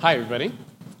Hi, everybody.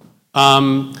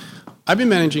 I've been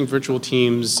managing virtual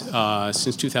teams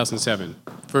since 2007.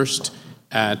 First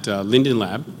at Linden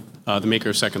Lab, the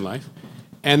maker of Second Life,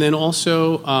 and then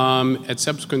also at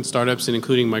subsequent startups, and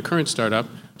including my current startup,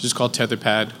 which is called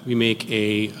Tetherpad. We make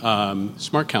a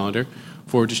smart calendar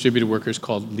for distributed workers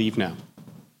called Leave Now.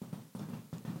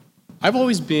 I've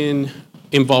always been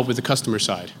involved with the customer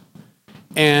side.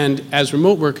 And as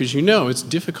remote workers, you know it's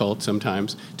difficult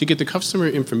sometimes to get the customer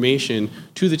information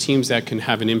to the teams that can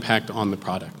have an impact on the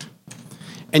product.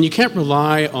 And you can't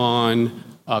rely on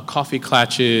coffee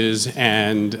clutches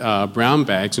and brown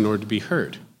bags in order to be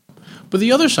heard. But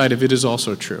the other side of it is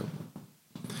also true,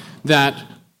 that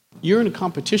you're in a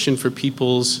competition for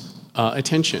people's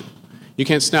attention. You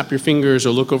can't snap your fingers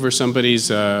or look over somebody's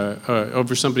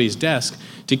desk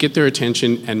to get their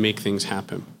attention and make things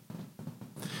happen.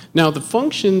 Now, the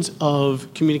functions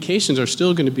of communications are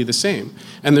still going to be the same,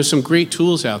 and there's some great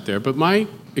tools out there, but my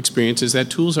experience is that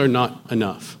tools are not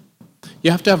enough.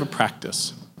 You have to have a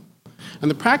practice. And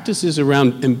the practice is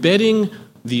around embedding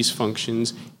these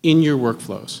functions in your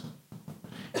workflows.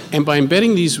 And by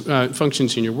embedding these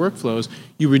functions in your workflows,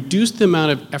 you reduce the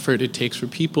amount of effort it takes for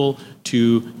people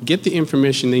to get the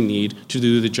information they need to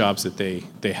do the jobs that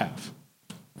they have.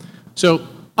 So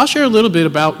I'll share a little bit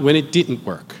about when it didn't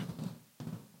work.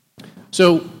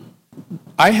 So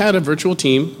I had a virtual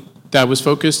team that was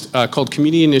focused, called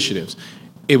Community Initiatives.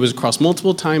 It was across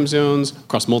multiple time zones,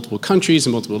 across multiple countries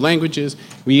and multiple languages.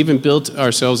 We even built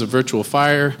ourselves a virtual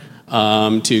fire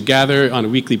to gather on a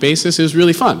weekly basis. It was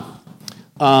really fun.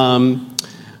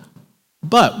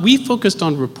 But we focused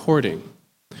on reporting.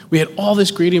 We had all this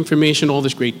great information, all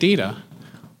this great data,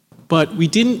 but we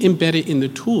didn't embed it in the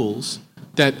tools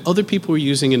that other people were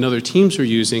using and other teams were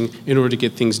using in order to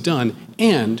get things done,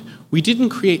 and we didn't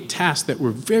create tasks that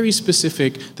were very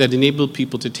specific that enabled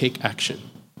people to take action.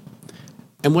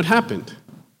 And what happened?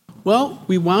 Well,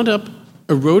 we wound up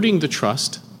eroding the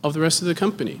trust of the rest of the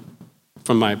company,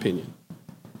 from my opinion,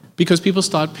 because people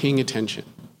stopped paying attention.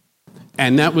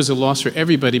 And that was a loss for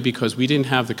everybody because we didn't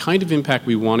have the kind of impact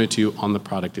we wanted to on the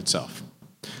product itself.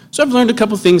 So I've learned a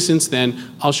couple things since then.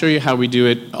 I'll show you how we do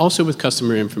it, also with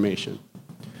customer information.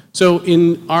 So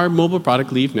in our mobile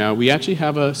product, Leave Now, we actually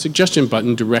have a suggestion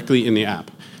button directly in the app.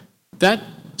 That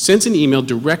sends an email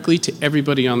directly to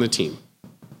everybody on the team.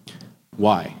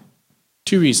 Why?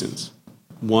 Two reasons.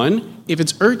 One, if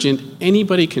it's urgent,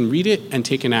 anybody can read it and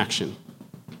take an action.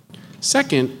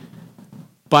 Second,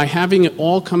 by having it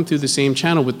all come through the same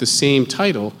channel with the same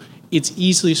title, it's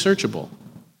easily searchable.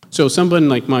 So someone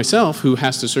like myself who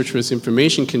has to search for this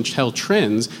information can tell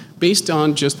trends based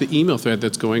on just the email thread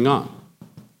that's going on.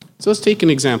 So let's take an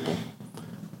example.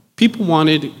 People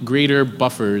wanted greater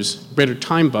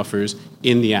time buffers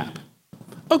in the app.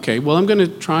 Okay, well, I'm going to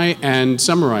try and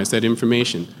summarize that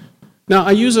information. Now,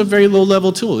 I use a very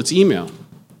low-level tool. It's email.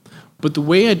 But the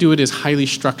way I do it is highly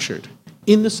structured.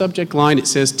 In the subject line, it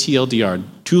says TLDR,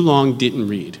 too long, didn't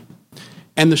read.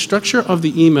 And the structure of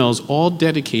the email is all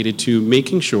dedicated to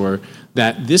making sure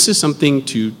that this is something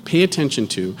to pay attention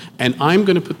to, and I'm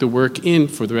going to put the work in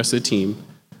for the rest of the team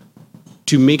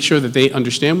to make sure that they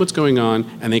understand what's going on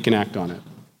and they can act on it.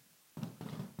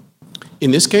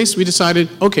 In this case, we decided,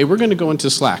 okay, we're going to go into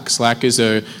Slack. Slack is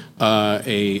a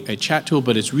chat tool,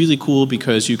 but it's really cool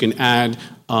because you can add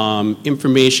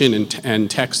information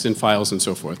and text and files and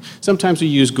so forth. Sometimes we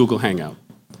use Google Hangout.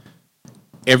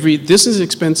 This is an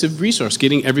expensive resource,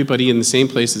 getting everybody in the same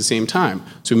place at the same time.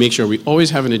 So we make sure we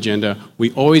always have an agenda,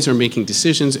 we always are making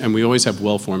decisions, and we always have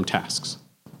well-formed tasks.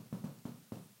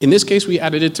 In this case, we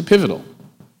added it to Pivotal.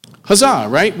 Huzzah,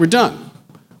 right? We're done.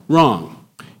 Wrong.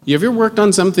 You ever worked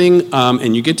on something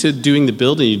and you get to doing the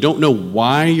build and you don't know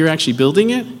why you're actually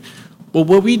building it? Well,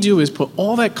 what we do is put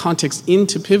all that context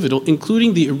into Pivotal,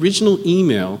 including the original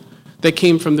email that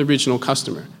came from the original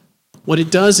customer. What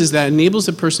it does is that enables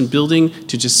the person building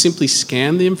to just simply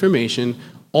scan the information,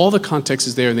 all the context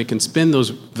is there, and they can spend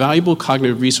those valuable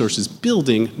cognitive resources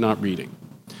building, not reading.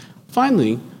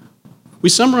 Finally, we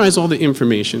summarize all the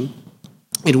information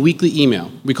in a weekly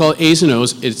email. We call it A's and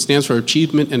O's. It stands for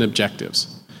achievement and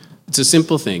objectives. It's a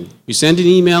simple thing. You send an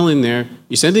email in there,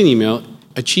 you send an email.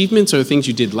 Achievements are the things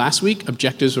you did last week,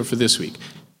 objectives are for this week.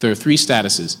 There are three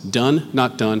statuses: done,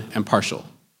 not done, and partial.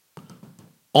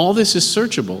 All this is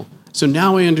searchable, so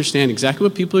now I understand exactly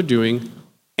what people are doing,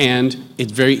 and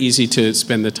it's very easy to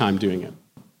spend the time doing it.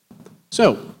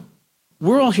 So,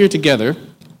 we're all here together,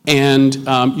 and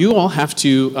you all have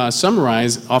to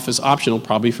summarize Office Optional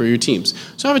probably for your teams.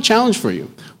 So I have a challenge for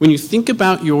you. When you think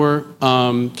about your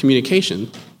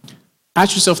communication,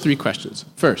 ask yourself three questions.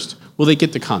 First, will they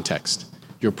get the context?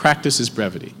 Your practice is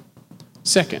brevity.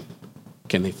 Second,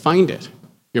 Can they find it?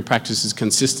 Your practice is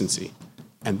consistency.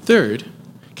 And third,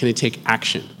 can they take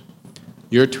action?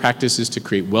 Your practice is to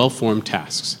create well-formed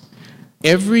tasks.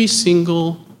 Every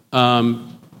single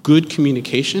good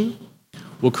communication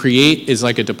is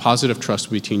like a deposit of trust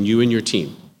between you and your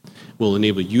team. Will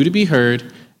enable you to be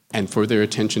heard and for their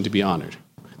attention to be honored.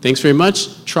 Thanks very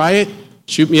much. Try it.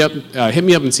 Shoot me up, hit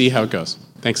me up and see how it goes.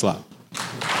 Thanks a lot.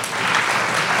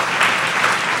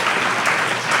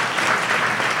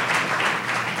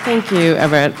 Thank you,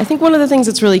 Everett. I think one of the things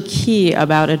that's really key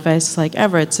about advice like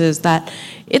Everett's is that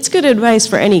it's good advice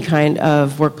for any kind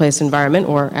of workplace environment,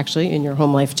 or actually in your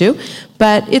home life too,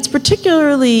 but it's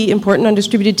particularly important on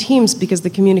distributed teams because the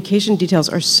communication details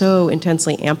are so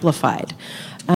intensely amplified.